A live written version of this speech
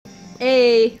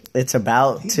Hey. It's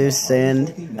about to send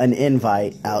an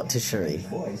invite out to Cherie.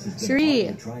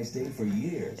 Cherie.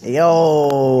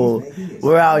 Yo,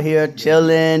 we're out here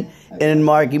chilling in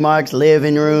Mark's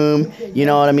living room. You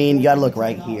know what I mean? You gotta look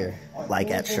right here,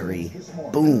 like at Cherie.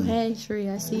 Boom. Hey,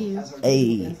 Cherie, I see you.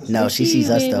 Hey. No, she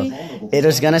sees us, though. It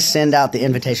is gonna send out the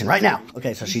invitation right now.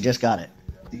 Okay, so she just got it.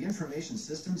 The Information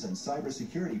Systems and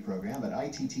Cybersecurity Program at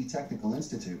ITT Technical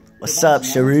Institute. What's up,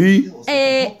 Cherie?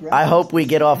 Hey. I hope we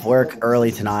get off work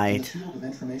early tonight.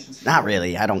 Not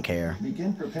really, I don't care.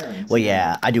 Well,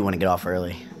 yeah, I do want to get off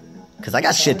early. Because I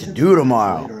got shit to do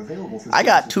tomorrow. I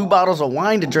got 2 bottles of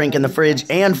wine to drink in the fridge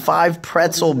and 5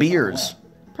 pretzel beers.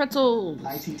 Pretzels.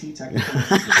 ITT Technical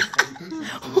Institute.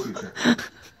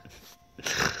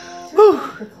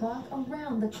 The clock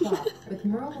around the clock with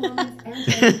Merle Lawrence and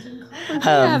You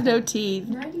have no teeth.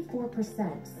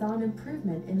 94% saw an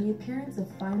improvement in the appearance of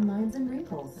fine lines and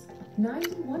wrinkles.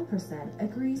 91%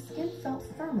 agree skin felt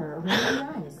firmer around the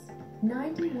eyes.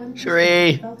 91%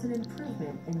 Cherie. felt an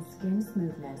improvement in skin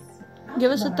smoothness.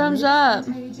 Give us a thumbs up.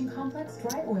 Anti-aging complex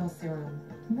dry oil serum.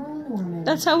 Merle Norman.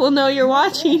 That's how we'll know you're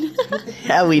watching.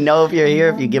 Yeah, we know if you're here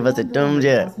if you give us a thumbs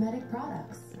up. Cosmetic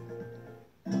products.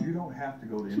 You don't have to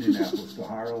go to Indianapolis to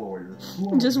hire a lawyer.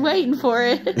 Just waiting for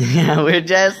it. Yeah, we're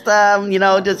just,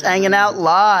 just hanging out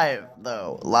live,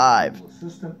 though. Live.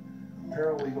 Assistant,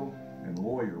 paralegal, and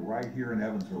lawyer right here in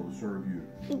Evansville to serve you.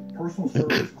 Personal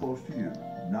service close to you,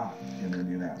 not in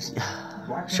Indianapolis.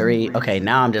 Cherie, okay,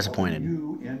 now I'm disappointed.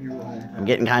 I'm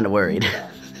getting kind of worried.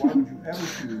 Why would you ever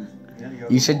choose any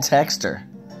other You should text her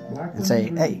and say,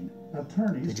 hey,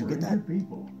 did you get that?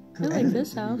 I like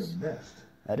this house.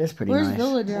 That is pretty Where's nice.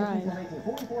 Villa Drive?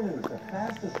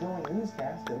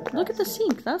 Look at the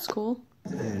sink. That's cool.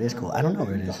 Yeah, it is cool. I don't know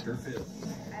where it is.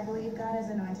 I believe God has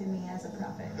anointed me as a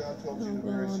prophet. God told you to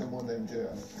marry someone named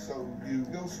Jeff. So you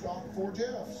go stalk 4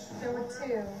 Jeffs. There were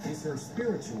 2. Is her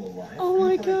spiritual life? Oh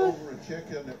my You prayed God. over a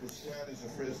chicken that was flat as a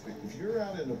frisbee. If you're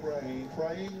out in the brain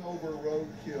praying over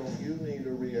roadkill, you need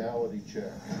a reality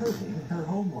check. Hurting her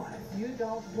home life. You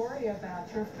don't worry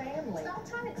about your family. Stop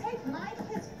trying to take my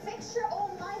kids. Fix your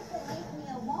own life and leave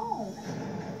me alone.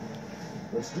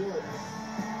 Let's do it.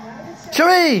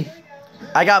 Cherie!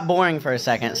 I got boring for a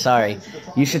second, sorry.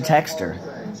 You should text her.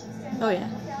 Oh, yeah.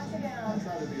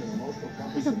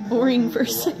 I got boring for a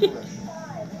second.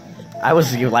 I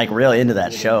was, like, real into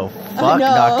that show. Fuck know.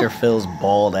 Dr. Phil's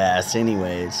bald ass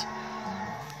anyways.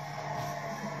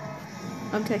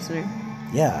 I'm texting her.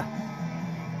 Yeah.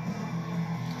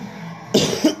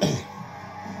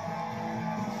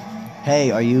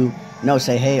 Hey, are you... No,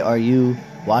 say, hey, are you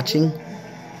watching?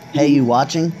 Hey, you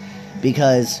watching?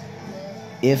 Because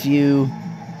if you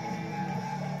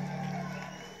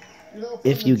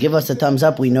give us a thumbs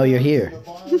up, we know you're here.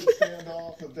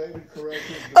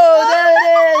 Oh, there it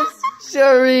is!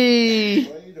 Cherie!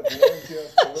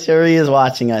 Cherie is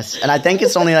watching us. And I think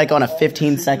it's only like on a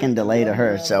 15-second delay to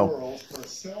her, so...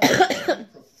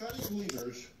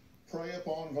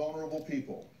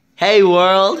 Hey,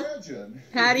 world!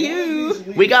 How do you?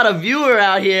 We got a viewer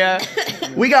out here.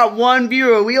 We got 1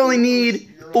 viewer. We only need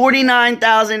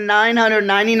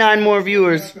 49,999 more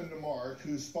viewers.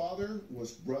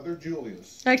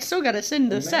 I still gotta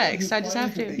send the text. I just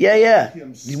have to. Yeah.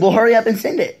 Well, hurry up and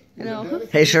send it. You know.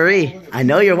 Hey, Cherie, I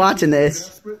know you're watching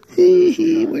this. We're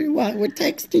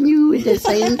texting you at the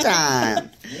same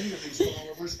time.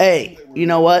 Hey, you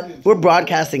know what? We're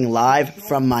broadcasting live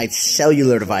from my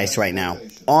cellular device right now.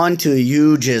 On to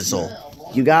you, Jizzle.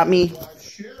 You got me?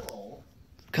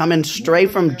 Coming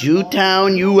straight from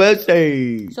Jewtown,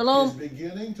 USA. Shalom.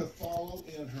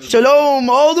 Shalom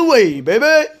all the way,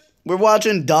 baby. We're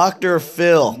watching Dr.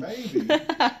 Phil.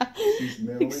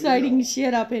 Exciting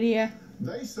shit up in here.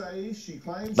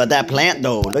 But that plant,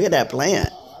 though. Look at that plant.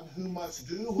 Oh,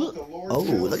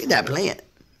 look at that plant.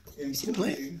 You see the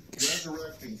plant?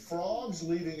 Resurrecting frogs,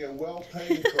 leading a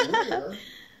well-paid career.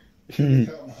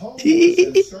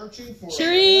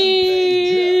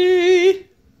 Cherie!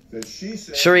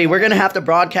 Cherie, we're going to have to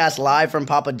broadcast live from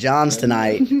Papa John's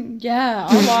tonight. Yeah,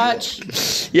 I'll watch.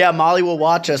 Yeah, Molly will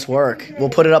watch us work. We'll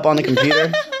put it up on the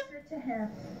computer.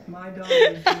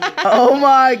 Oh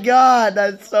my God,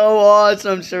 that's so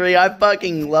awesome, Cherie. I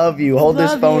fucking love you. Hold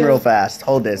this phone real fast.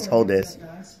 Hold this.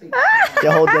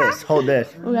 Yeah, hold this.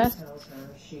 Okay.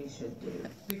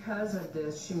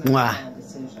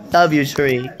 Mwah. Love you,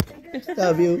 Cherie.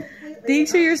 Love you.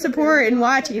 Thanks for your support and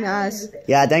watching us.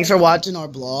 Yeah, thanks for watching our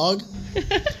vlog.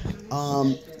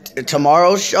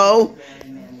 Tomorrow's show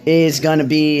is gonna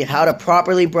be how to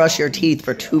properly brush your teeth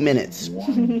for 2 minutes.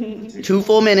 2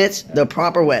 full minutes, the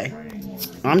proper way.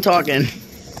 I'm talking.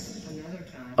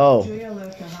 Oh.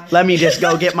 Let me just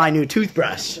go get my new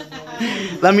toothbrush.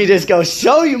 Let me just go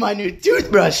show you my new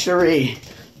toothbrush, Cherie.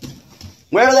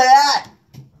 Where are they at?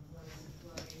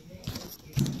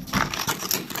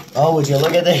 Oh, would you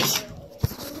look at this?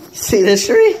 See this,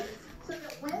 Cherie?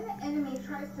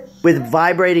 With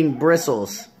vibrating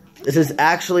bristles. This is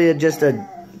actually just a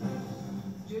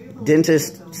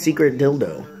dentist secret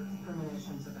dildo.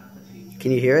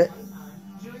 Can you hear it?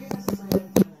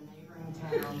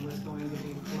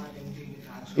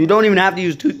 You don't even have to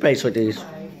use toothpaste with these.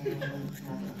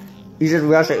 You just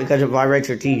brush it because it vibrates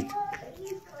your teeth.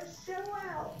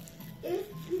 You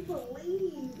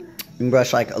can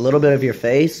brush like a little bit of your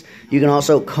face. You can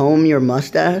also comb your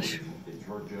mustache.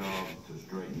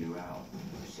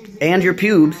 And your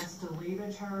pubes.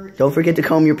 Don't forget to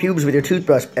comb your pubes with your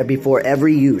toothbrush before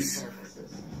every use.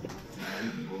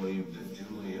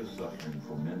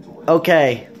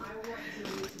 Okay.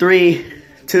 3,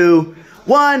 2,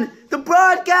 1. The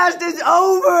broadcast is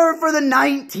over for the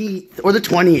 19th or the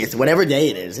 20th, whatever day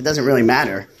it is. It doesn't really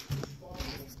matter.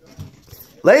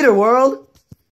 Later, world.